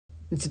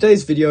In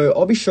today's video,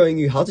 I'll be showing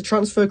you how to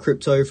transfer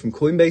crypto from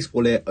Coinbase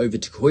wallet over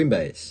to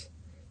Coinbase.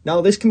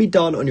 Now, this can be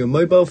done on your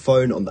mobile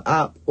phone on the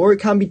app, or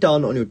it can be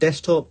done on your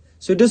desktop,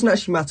 so it doesn't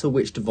actually matter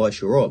which device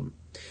you're on.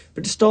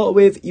 But to start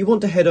with, you want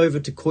to head over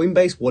to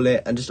Coinbase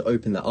wallet and just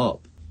open that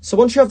up. So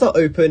once you have that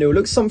open, it will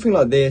look something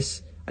like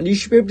this, and you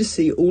should be able to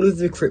see all of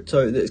the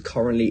crypto that is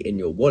currently in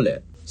your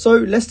wallet. So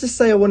let's just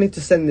say I wanted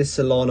to send this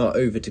Solana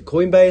over to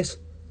Coinbase.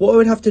 What I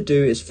would have to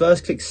do is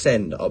first click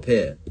send up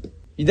here.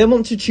 You then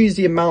want to choose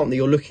the amount that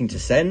you're looking to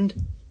send.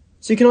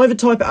 So you can either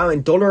type it out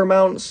in dollar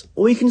amounts,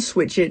 or you can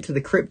switch it to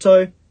the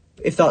crypto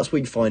if that's what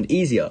you find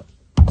easier.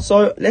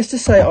 So let's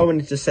just say I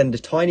wanted to send a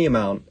tiny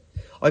amount.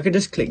 I could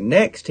just click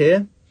next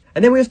here,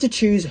 and then we have to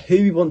choose who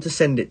we want to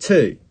send it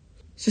to.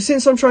 So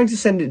since I'm trying to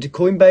send it to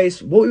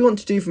Coinbase, what we want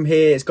to do from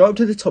here is go up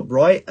to the top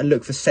right and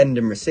look for send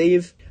and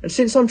receive. And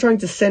since I'm trying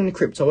to send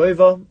crypto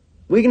over,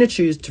 we're going to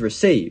choose to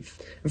receive.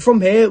 And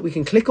from here, we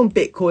can click on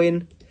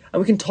Bitcoin and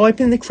we can type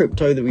in the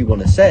crypto that we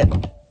want to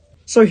send.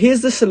 So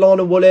here's the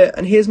Solana wallet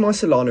and here's my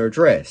Solana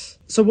address.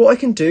 So what I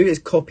can do is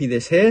copy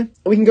this here, and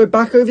we can go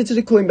back over to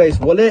the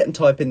Coinbase wallet and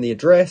type in the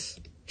address,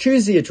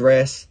 choose the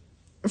address,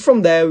 and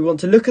from there we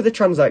want to look at the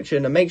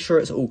transaction and make sure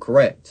it's all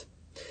correct.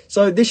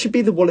 So this should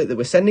be the wallet that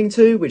we're sending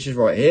to, which is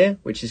right here,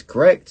 which is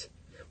correct.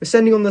 We're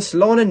sending on the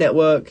Solana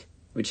network,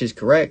 which is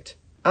correct,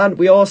 and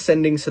we are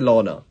sending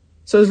Solana.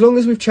 So as long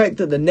as we've checked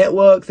that the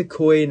network, the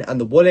coin, and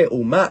the wallet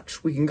all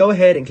match, we can go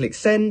ahead and click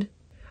send.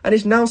 And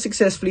it's now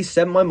successfully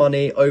sent my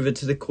money over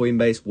to the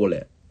Coinbase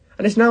wallet.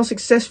 And it's now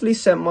successfully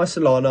sent my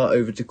Solana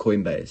over to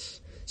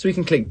Coinbase. So we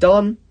can click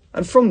done,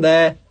 and from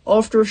there,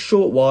 after a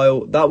short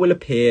while, that will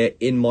appear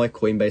in my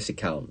Coinbase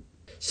account.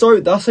 So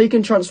that's how you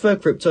can transfer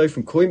crypto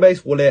from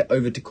Coinbase wallet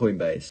over to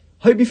Coinbase.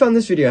 Hope you found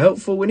this video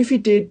helpful, and if you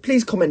did,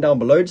 please comment down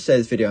below to say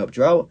this video helped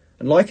you out,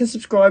 and like and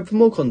subscribe for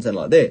more content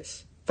like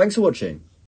this. Thanks for watching.